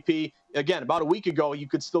the MVP. Again, about a week ago, you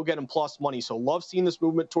could still get him plus money. So love seeing this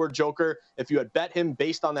movement toward Joker. If you had bet him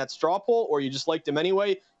based on that straw poll or you just liked him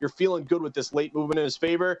anyway, you're feeling good with this late movement in his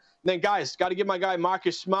favor. And then, guys, got to give my guy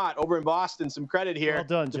Marcus Smart over in Boston some credit here. Well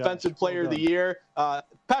done, Defensive Player of the Year.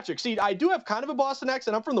 Patrick, see, I do have kind of a Boston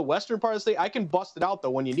accent. I'm from the western part of the state. I can bust it out,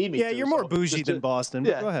 though, when you need me to. Yeah, you're more bougie than Boston.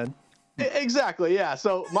 Yeah. Go ahead. Exactly, yeah.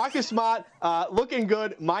 So Marcus Smart looking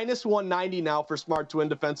good, minus 190 now for Smart to win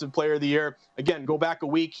Defensive Player of the Year. Again, go back a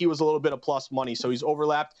week, he was a little bit of plus money. So he's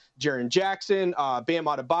overlapped Jaren Jackson, Bam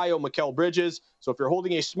Adebayo, Mikal Bridges. So if you're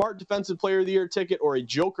holding a Smart Defensive Player of the Year ticket or a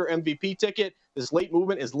Joker MVP ticket, this late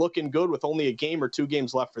movement is looking good with only a game or 2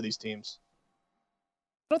 games left for these teams.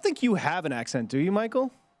 I don't think you have an accent, do you,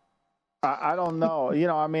 Michael? I don't know.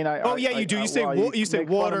 I mean, you do. You say water. You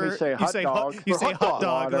say hot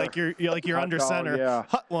dog. Like you're under center. Yeah.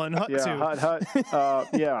 Hut 1, hut 2. Hut.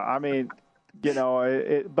 Yeah. I mean,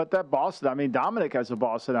 but that Boston. I mean, Dominic has a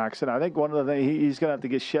Boston accent. I think one of the things he's going to have to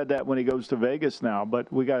get shed that when he goes to Vegas now.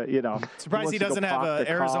 But we got Surprised he doesn't have an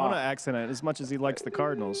Arizona accent as much as he likes the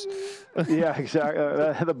Cardinals. Yeah,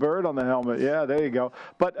 exactly. The bird on the helmet. Yeah, there you go.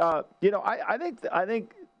 But I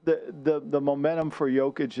think. The momentum for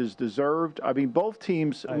Jokic is deserved. I mean, both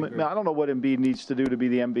teams, I don't know what Embiid needs to do to be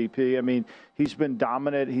the MVP. I mean, he's been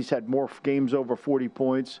dominant. He's had more games over 40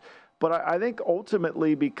 points. But I think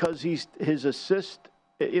ultimately because his assist,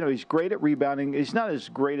 he's great at rebounding. He's not as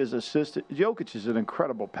great as assist. Jokic is an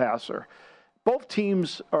incredible passer. Both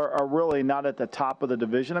teams are really not at the top of the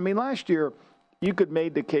division. I mean, last year you could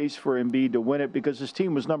make the case for Embiid to win it because his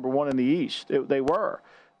team was number 1 in the East. They were.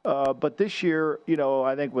 But this year,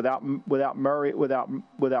 I think without Murray,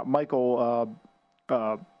 without Michael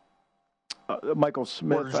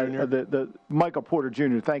Smith, the Michael Porter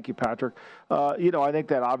Jr. Thank you, Patrick. I think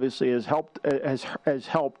that obviously has helped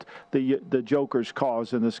the Joker's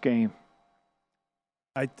cause in this game.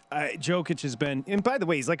 Jokic has been, and by the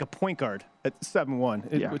way, he's like a point guard at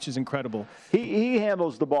 7'1", which is incredible. He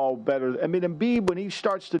handles the ball better. I mean, Embiid, when he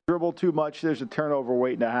starts to dribble too much, there's a turnover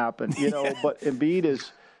waiting to happen. But Embiid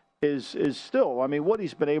is still, I mean, what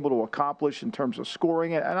he's been able to accomplish in terms of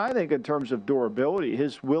scoring and I think in terms of durability,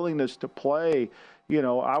 his willingness to play.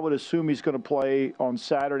 I would assume he's going to play on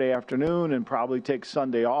Saturday afternoon and probably take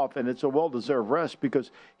Sunday off, and it's a well-deserved rest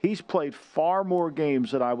because he's played far more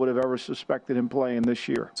games than I would have ever suspected him playing this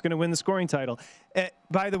year. He's going to win the scoring title.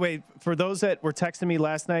 By the way, for those that were texting me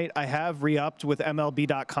last night, I have re-upped with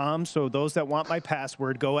MLB.com, so those that want my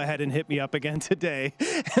password, go ahead and hit me up again today.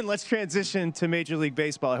 And let's transition to Major League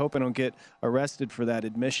Baseball. I hope I don't get arrested for that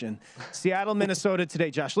admission. Seattle, Minnesota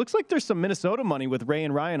today, Josh. Looks like there's some Minnesota money with Ray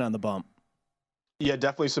and Ryan on the bump. Yeah,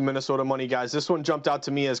 definitely some Minnesota money, guys. This one jumped out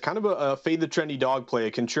to me as kind of a fade the trendy dog play,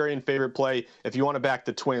 a contrarian favorite play if you want to back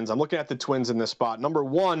the Twins. I'm looking at the Twins in this spot. Number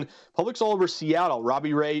one, public's all over Seattle.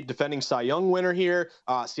 Robbie Ray, defending Cy Young winner here.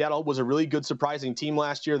 Seattle was a really good, surprising team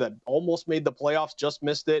last year that almost made the playoffs, just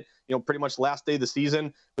missed it, pretty much last day of the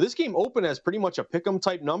season. But this game opened as pretty much a pick'em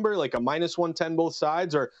type number, like a -110 both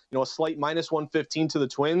sides, or a slight -115 to the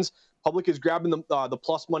Twins. Public is grabbing the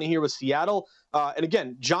plus money here with Seattle. And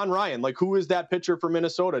again, John Ryan, who is that pitcher for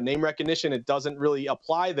Minnesota? Name recognition, it doesn't really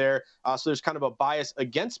apply there. So there's kind of a bias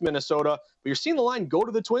against Minnesota. But you're seeing the line go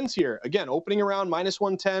to the Twins here. Again, opening around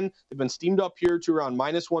 -110. They've been steamed up here to around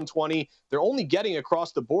 -120. They're only getting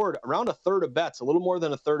across the board around a third of bets, a little more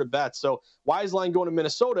than a third of bets. So why is line going to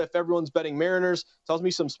Minnesota if everyone's betting Mariners? Tells me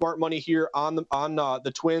some smart money here on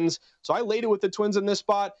the Twins. So I laid it with the Twins in this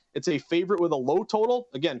spot. It's a favorite with a low total.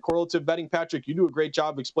 Again, correlative betting, Patrick, you do a great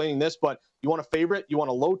job explaining this, but you want a favorite, you want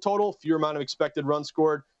a low total, fewer amount of expected runs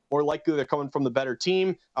scored, more likely they're coming from the better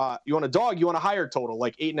team. You want a dog, you want a higher total,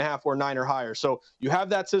 like 8.5 or 9 or higher. So you have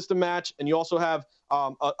that system match, and you also have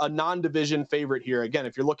a non-division favorite here. Again,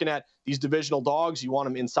 if you're looking at these divisional dogs, you want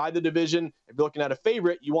them inside the division. If you're looking at a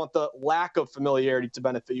favorite, you want the lack of familiarity to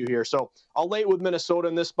benefit you here. So I'll lay it with Minnesota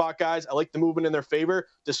in this spot, guys. I like the movement in their favor,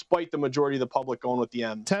 despite the majority of the public going with the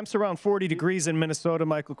M. Temps around 40 degrees in Minnesota,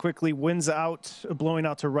 Michael, quickly. Winds out, blowing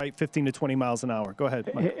out to right, 15 to 20 miles an hour. Go ahead,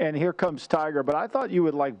 Mike. And here comes Tiger. But I thought you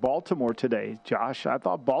would like Baltimore today, Josh. I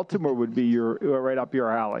thought Baltimore would be right up your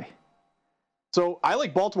alley. So I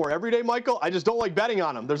like Baltimore every day, Michael. I just don't like betting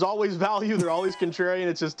on them. There's always value. They're always contrarian.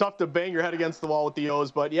 It's just tough to bang your head against the wall with the O's.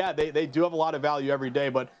 But, yeah, they do have a lot of value every day.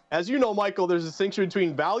 But as you know, Michael, there's a distinction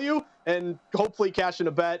between value and hopefully cashing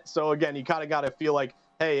a bet. So, again, you kind of got to feel like,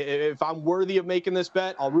 hey, if I'm worthy of making this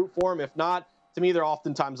bet, I'll root for them. If not, to me, they're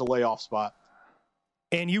oftentimes a layoff spot.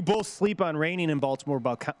 And you both sleep on raining in Baltimore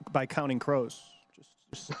by counting crows.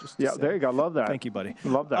 Yeah, there you go. Love that. Thank you, buddy.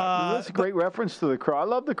 Love that. That's a great reference to the Crow. I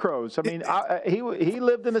love the Crows. I mean, he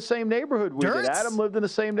lived in the same neighborhood we did. Adam lived in the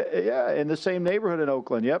same neighborhood in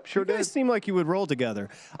Oakland. Yep, sure did. You guys seem like you would roll together.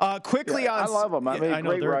 Quickly on. I love them. I mean, I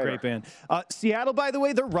know they're a great band. Seattle, by the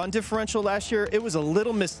way, their run differential last year, it was a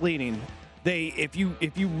little misleading. If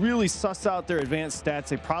you really suss out their advanced stats,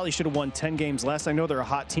 they probably should have won 10 games less. I know they're a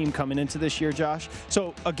hot team coming into this year, Josh.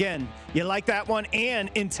 So, again, you like that one. And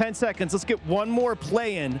in 10 seconds, let's get one more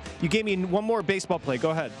play in. You gave me one more baseball play. Go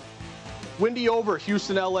ahead. Windy over,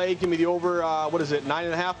 Houston, LA. Give me the over,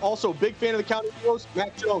 9.5. Also, big fan of the County Heroes,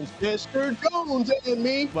 Mac Jones. Mr. Jones and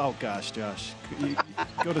me. Oh, gosh, Josh.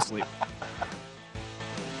 Go to sleep.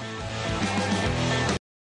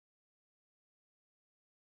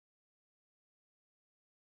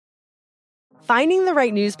 Finding the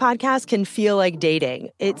right news podcast can feel like dating.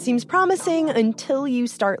 It seems promising until you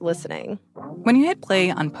start listening. When you hit play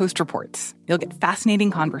on Post Reports, you'll get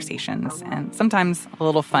fascinating conversations and sometimes a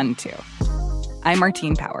little fun, too. I'm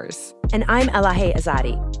Martine Powers. And I'm Elahe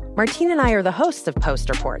Azadi. Martine and I are the hosts of Post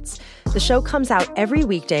Reports. The show comes out every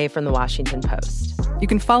weekday from the Washington Post. You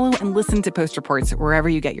can follow and listen to Post Reports wherever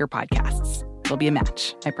you get your podcasts. It'll be a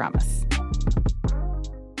match, I promise.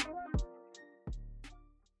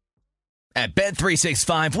 At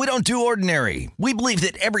Bet365, we don't do ordinary. We believe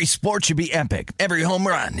that every sport should be epic. Every home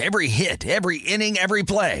run, every hit, every inning, every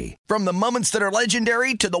play. From the moments that are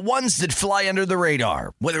legendary to the ones that fly under the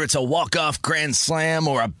radar. Whether it's a walk-off grand slam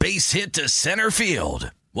or a base hit to center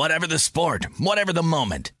field. Whatever the sport, whatever the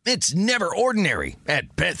moment. It's never ordinary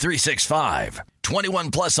at Bet365.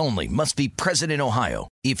 21 plus only. Must be present in Ohio.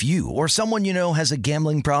 If you or someone you know has a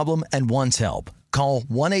gambling problem and wants help, call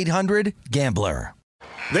 1-800-GAMBLER.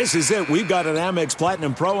 This is it. We've got an Amex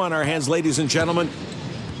Platinum Pro on our hands, ladies and gentlemen.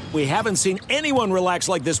 We haven't seen anyone relax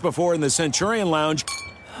like this before in the Centurion Lounge.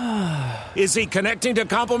 Is he connecting to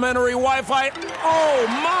complimentary Wi-Fi? Oh,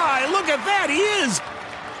 my. Look at that. He is.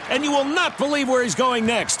 And you will not believe where he's going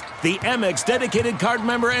next. The Amex dedicated card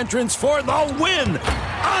member entrance for the win.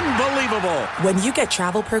 Unbelievable. When you get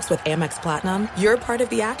travel perks with Amex Platinum, you're part of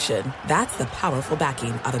the action. That's the powerful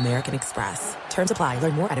backing of American Express. Terms apply.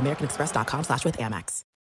 Learn more at americanexpress.com/withAmex.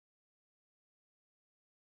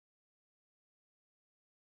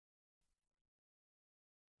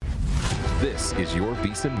 This is your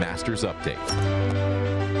VEASAN Masters Update.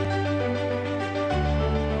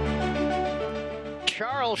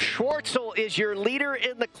 Charles Schwartzel is your leader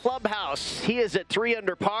in the clubhouse. He is at 3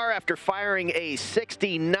 under par after firing a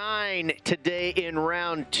 69 today in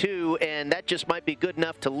round 2, and that just might be good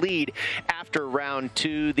enough to lead after round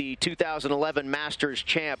 2. The 2011 Masters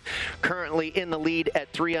champ currently in the lead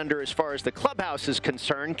at 3 under as far as the clubhouse is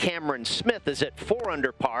concerned. Cameron Smith is at 4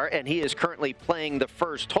 under par, and he is currently playing the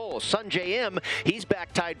first hole. Sungjae Im, he's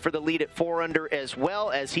back tied for the lead at 4 under as well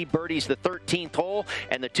as he birdies the 13th hole,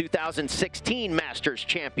 and the 2016 Masters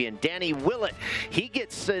champion Danny Willett, he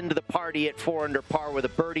gets into the party at 4 under par with a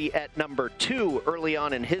birdie at number 2 early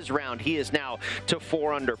on in his round. He is now to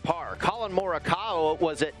 4 under par. Colin Morikawa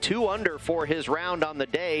was at 2 under for his round on the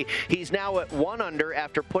day. He's now at 1 under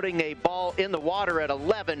after putting a ball in the water at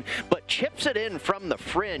 11, but chips it in from the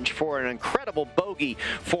fringe for an incredible bogey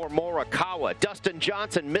for Morikawa. Dustin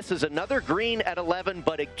Johnson misses another green at 11,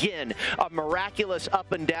 but again, a miraculous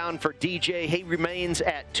up and down for DJ. He remains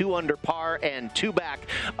at 2 under par and 2 back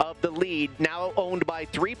of the lead, now owned by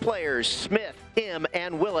 3 players, Smith, Im,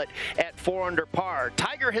 and Willett at 4 under par.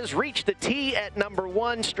 Tiger has reached the tee at number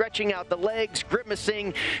 1, stretching out the legs,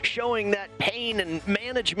 grimacing, showing that pain and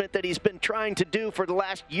management that he's been trying to do for the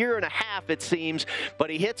last year and a half, it seems,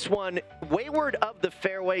 but he hits one wayward of the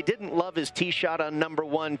fairway. Didn't love his tee shot on number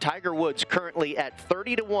 1. Tiger Woods currently at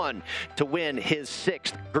 30-1 to win his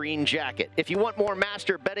 6th green jacket. If you want more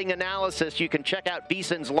master betting analysis, you can check out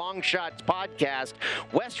VSiN's Long Shots podcast.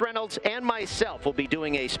 Wes Reynolds and myself will be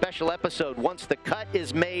doing a special episode once the cut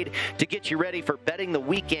is made to get you ready for betting the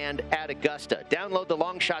weekend at Augusta. Download the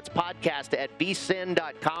Long Shots podcast at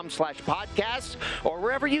vsin.com/podcasts or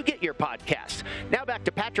wherever you get your podcasts. Now back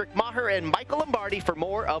to Patrick Maher and Michael Lombardi for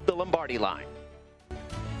more of the Lombardi Line.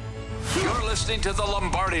 You're listening to the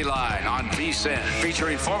Lombardi Line on VSiN,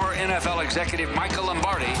 featuring former NFL executive Michael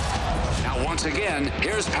Lombardi. Now, once again,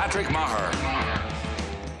 here's Patrick Maher.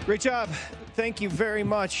 Great job. Thank you very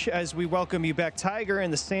much as we welcome you back. Tiger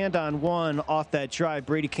in the sand on 1 off that drive.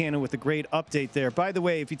 Brady Cannon with a great update there. By the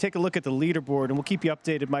way, if you take a look at the leaderboard, and we'll keep you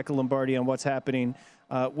updated, Michael Lombardi, on what's happening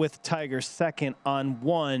with Tiger second on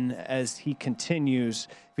 1 as he continues.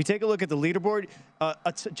 If you take a look at the leaderboard,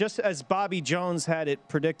 just as Bobby Jones had it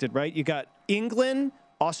predicted, right? You got England,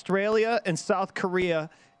 Australia, and South Korea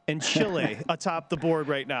and Chile atop the board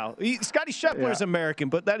right now. Scotty Scheffler is American,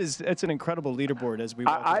 but it's an incredible leaderboard as we.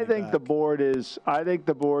 I think the board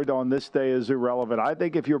on this day is irrelevant. I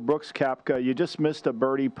think if you're Brooks Koepka, you just missed a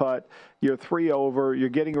birdie putt. You're 3 over. You're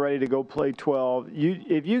getting ready to go play 12.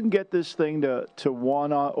 If you can get this thing to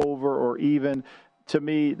 1 over or even, to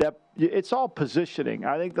me that it's all positioning.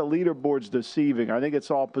 I think the leaderboard's deceiving. I think it's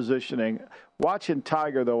all positioning. Watching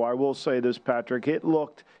Tiger, though, I will say this, Patrick.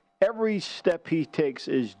 Every step he takes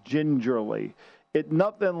is gingerly. It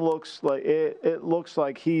looks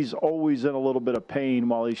like he's always in a little bit of pain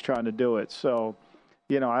while he's trying to do it. So,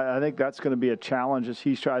 I think that's going to be a challenge as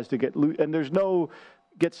he tries to get loose. And there's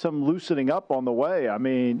get some loosening up on the way. I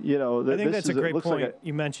mean, I think that's a great point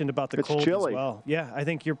you mentioned about the cold chilly as well. Yeah, I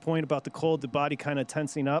think your point about the cold, the body kind of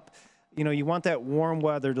tensing up. You want that warm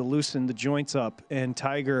weather to loosen the joints up, and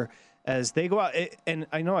Tiger, as they go out, and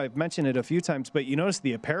I know I've mentioned it a few times, but you notice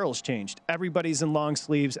the apparel's changed. Everybody's in long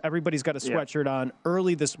sleeves. Everybody's got a sweatshirt on.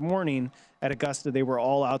 Early this morning at Augusta, they were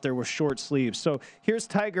all out there with short sleeves. So here's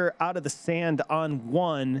Tiger out of the sand on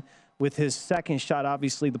 1 with his second shot,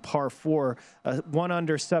 obviously the par 4. 1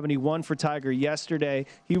 under 71 for Tiger yesterday.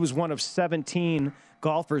 He was one of 17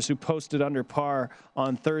 golfers who posted under par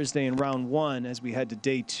on Thursday in round 1 as we head to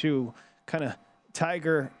day 2. Kind of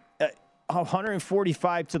Tiger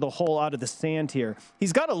 145 to the hole out of the sand here.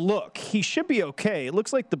 He's got a look. He should be okay. It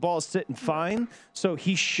looks like the ball's sitting fine, so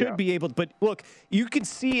he should be able to. But look, you can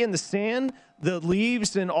see in the sand the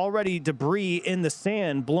leaves and already debris in the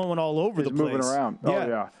sand blowing all over the place. Moving around. Oh,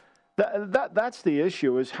 yeah. That's the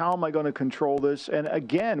issue, is how am I going to control this? And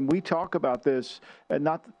again, we talk about this, and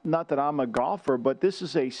not that I'm a golfer, but this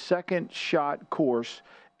is a second shot course,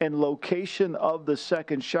 and location of the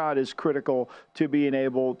second shot is critical to being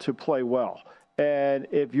able to play well. And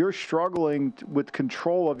if you're struggling with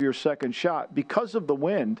control of your second shot because of the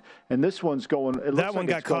wind, and this one's going, that one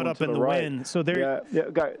got caught up in the wind. So there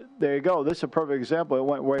you go. This is a perfect example. It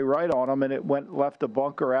went way right on him, and it left the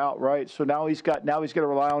bunker out right. So now he's got to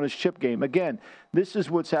rely on his chip game. Again, this is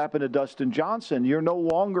what's happened to Dustin Johnson. You're no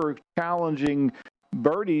longer challenging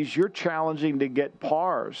birdies. You're challenging to get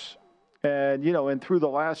pars. And, and through the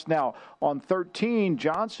last now on 13,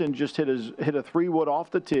 Johnson just hit a 3-wood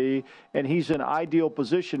off the tee, and he's in ideal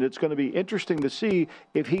position. It's going to be interesting to see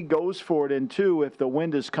if he goes for it in 2, if the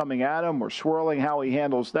wind is coming at him or swirling, how he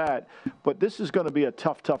handles that. But this is going to be a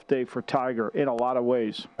tough day for Tiger in a lot of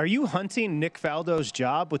ways. Are you hunting Nick Faldo's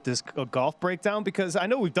job with this golf breakdown? Because I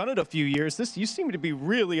know we've done it a few years. You seem to be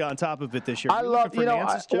really on top of it this year. I love,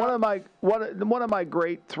 one of my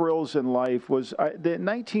great thrills in life was the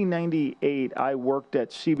 1998. I worked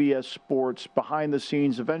at CBS Sports behind the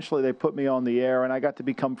scenes. Eventually, they put me on the air, and I got to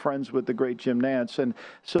become friends with the great Jim Nantz. And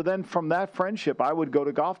so then from that friendship, I would go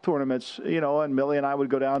to golf tournaments, and Millie and I would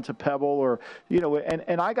go down to Pebble or,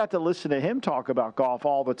 and I got to listen to him talk about golf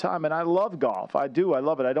all the time. And I love golf. I do. I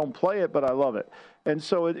love it. I don't play it, but I love it. And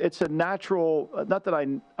so it's a natural, not that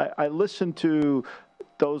I listen to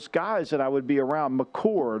those guys that I would be around,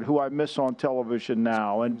 McCord, who I miss on television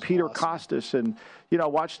now, and Peter Costas, and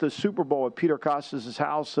watch the Super Bowl at Peter Costas'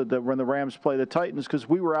 house when the Rams play the Titans, because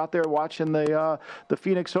we were out there watching the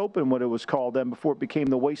Phoenix Open, what it was called then, before it became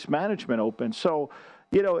the Waste Management Open. So,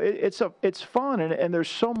 it's fun, and there's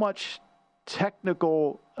so much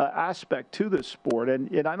technical aspect to this sport,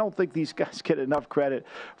 and I don't think these guys get enough credit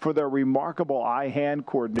for their remarkable eye-hand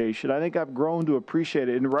coordination. I think I've grown to appreciate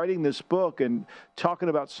it in writing this book and talking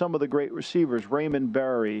about some of the great receivers, Raymond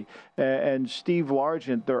Berry and Steve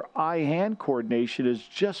Largent. Their eye-hand coordination is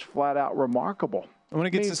just flat out remarkable.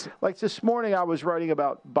 Like this morning, I was writing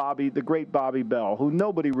about the great Bobby Bell, who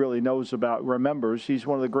nobody really knows about, remembers. He's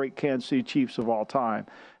one of the great Kansas City Chiefs of all time.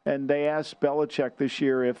 And they asked Belichick this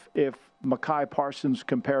year if Mekhi Parsons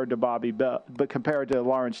compared to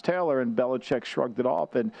Lawrence Taylor, and Belichick shrugged it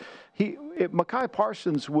off. And Mekhi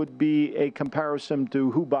Parsons would be a comparison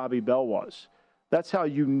to who Bobby Bell was. That's how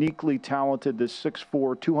uniquely talented this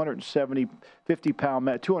 6'4",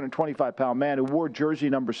 225-pound man who wore jersey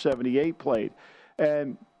number 78 played.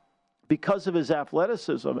 And because of his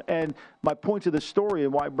athleticism, and my point to the story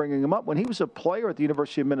and why I'm bringing him up, when he was a player at the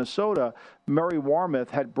University of Minnesota, Murray Warmoth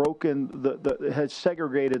had had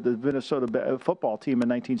segregated the Minnesota football team in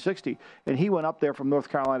 1960, and he went up there from North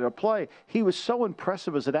Carolina to play. He was so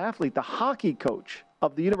impressive as an athlete. The hockey coach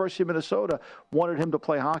of the University of Minnesota wanted him to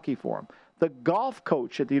play hockey for him. The golf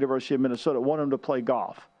coach at the University of Minnesota wanted him to play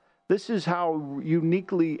golf. This is how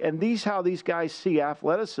uniquely, and how these guys see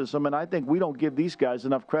athleticism, and I think we don't give these guys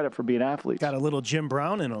enough credit for being athletes. Got a little Jim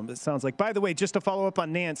Brown in them, it sounds like. By the way, just to follow up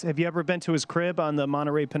on Nance, have you ever been to his crib on the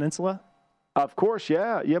Monterey Peninsula? Of course,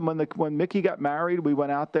 yeah. When Mickey got married, we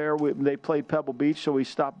went out there. They played Pebble Beach, so we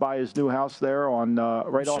stopped by his new house there on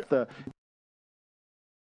off the.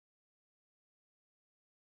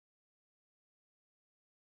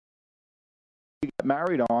 He got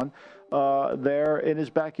married on. There in his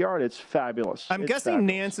backyard. It's fabulous. I'm guessing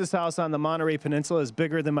fabulous. Nance's house on the Monterey Peninsula is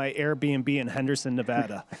bigger than my Airbnb in Henderson,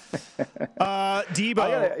 Nevada.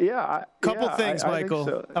 Debo. Couple things, Michael.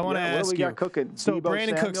 So. I want to ask what do we got cooking? So Debo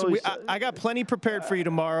Brandon Cooks, I got plenty prepared for you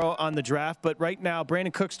tomorrow on the draft, but right now,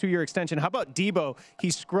 Brandon Cooks 2-year extension. How about Debo?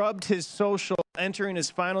 He scrubbed his social, entering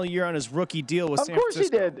his final year on his rookie deal with San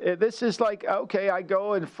Francisco. Of course he did. This is like, okay, I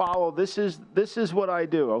go and follow. This is what I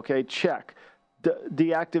do. Okay, check.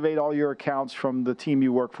 Deactivate all your accounts from the team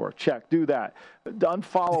you work for. Check. Do that.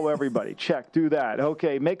 Unfollow everybody. Check. Do that.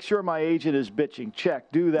 Okay. Make sure my agent is bitching.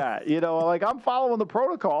 Check. Do that. I'm following the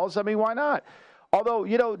protocols. I mean, why not? Although,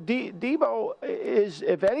 Debo is,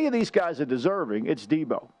 if any of these guys are deserving, it's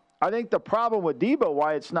Debo. I think the problem with Debo,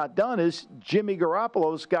 why it's not done, is Jimmy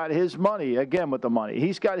Garoppolo's got his money, again with the money.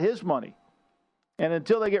 He's got his money. And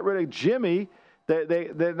until they get rid of Jimmy,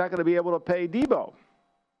 they're not going to be able to pay Debo.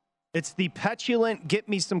 It's the petulant get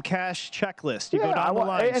me some cash checklist. You go down the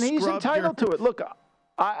line. And he's entitled to it. Look,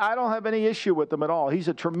 I don't have any issue with him at all. He's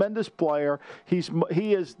a tremendous player. He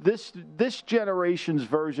is this generation's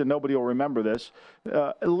version, nobody will remember this,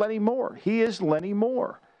 Lenny Moore. He is Lenny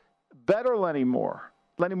Moore. Better Lenny Moore.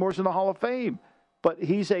 Lenny Moore's in the Hall of Fame. But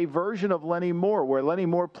he's a version of Lenny Moore, where Lenny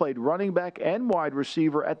Moore played running back and wide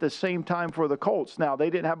receiver at the same time for the Colts. Now, they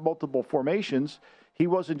didn't have multiple formations. He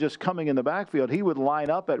wasn't just coming in the backfield. He would line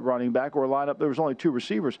up at running back or line up. There was only 2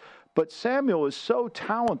 receivers. But Samuel is so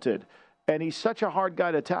talented, and he's such a hard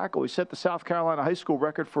guy to tackle. He set the South Carolina high school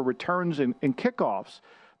record for returns and kickoffs,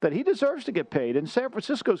 that he deserves to get paid. And San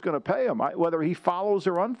Francisco's going to pay him, whether he follows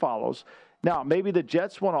or unfollows. Now, maybe the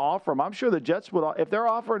Jets want to offer him. I'm sure the Jets would. If they're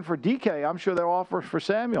offering for DK, I'm sure they'll offer for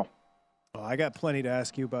Samuel. Oh, I got plenty to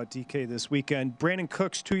ask you about DK this weekend. Brandon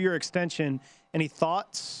Cooks, 2-year extension. Any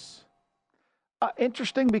thoughts?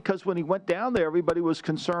 Interesting, because when he went down there, everybody was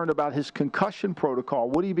concerned about his concussion protocol.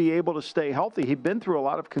 Would he be able to stay healthy? He'd been through a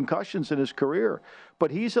lot of concussions in his career, but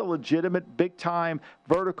he's a legitimate big-time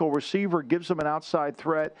vertical receiver, gives him an outside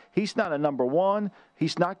threat. He's not a number one.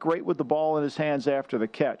 He's not great with the ball in his hands after the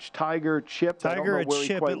catch. Tiger, Chip, I don't know where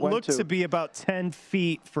he quite it went looked to be about 10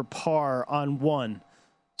 feet for par on one.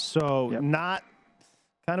 So not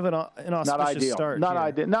kind of an auspicious start. Not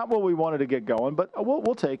ideal. Not what we wanted to get going, but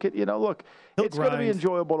we'll take it. Look, it's going to be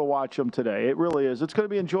enjoyable to watch him today. It really is. It's going to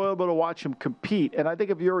be enjoyable to watch him compete. And I think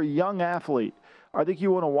if you're a young athlete, I think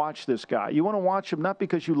you want to watch this guy. You want to watch him not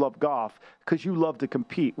because you love golf, because you love to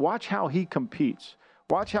compete. Watch how he competes.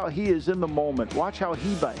 Watch how he is in the moment. Watch how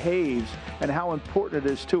he behaves and how important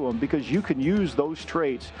it is to him, because you can use those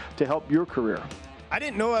traits to help your career. I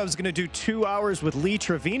didn't know I was going to do 2 hours with Lee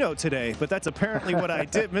Trevino today, but that's apparently what I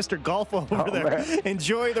did. Mr. Golf over there. Man.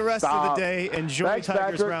 Enjoy the rest of the day. Enjoy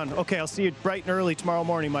Tigers round. Okay, I'll see you bright and early tomorrow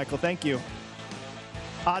morning, Michael. Thank you.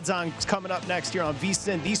 Odds On is coming up next here on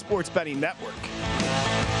VSiN, the Sports Betting Network.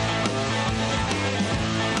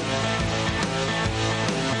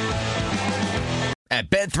 At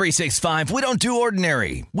Bet365, we don't do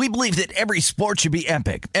ordinary. We believe that every sport should be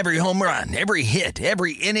epic. Every home run, every hit,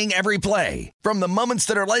 every inning, every play. From the moments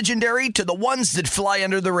that are legendary to the ones that fly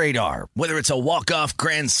under the radar. Whether it's a walk-off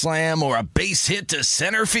grand slam or a base hit to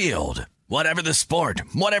center field. Whatever the sport,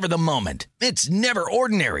 whatever the moment. It's never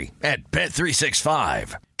ordinary at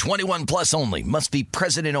Bet365. 21 plus only. Must be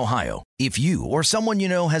present in Ohio. If you or someone you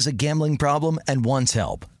know has a gambling problem and wants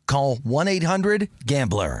help, call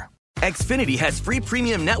 1-800-GAMBLER. Xfinity has free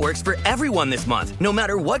premium networks for everyone this month, no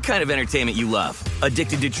matter what kind of entertainment you love.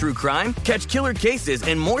 Addicted to true crime? Catch killer cases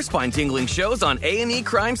and more spine-tingling shows on A&E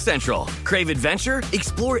Crime Central. Crave adventure?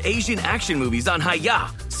 Explore Asian action movies on Hi-Ya.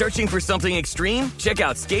 Searching for something extreme? Check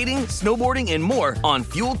out skating, snowboarding, and more on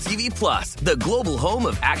Fuel TV Plus, the global home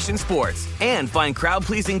of action sports. And find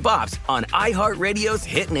crowd-pleasing bops on iHeartRadio's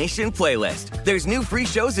Hit Nation playlist. There's new free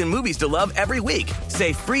shows and movies to love every week.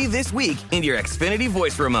 Say free this week in your Xfinity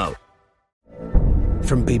voice remote.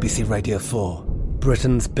 From BBC Radio 4,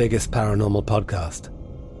 Britain's biggest paranormal podcast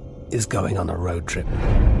is going on a road trip.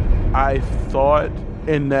 I thought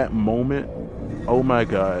in that moment, oh my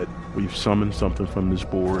God, we've summoned something from this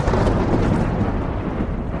board.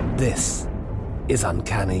 This is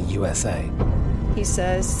Uncanny USA. He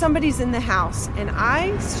says, somebody's in the house, and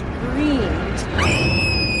I screamed.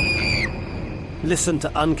 Listen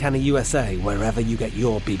to Uncanny USA wherever you get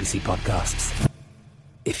your BBC podcasts,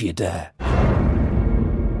 if you dare.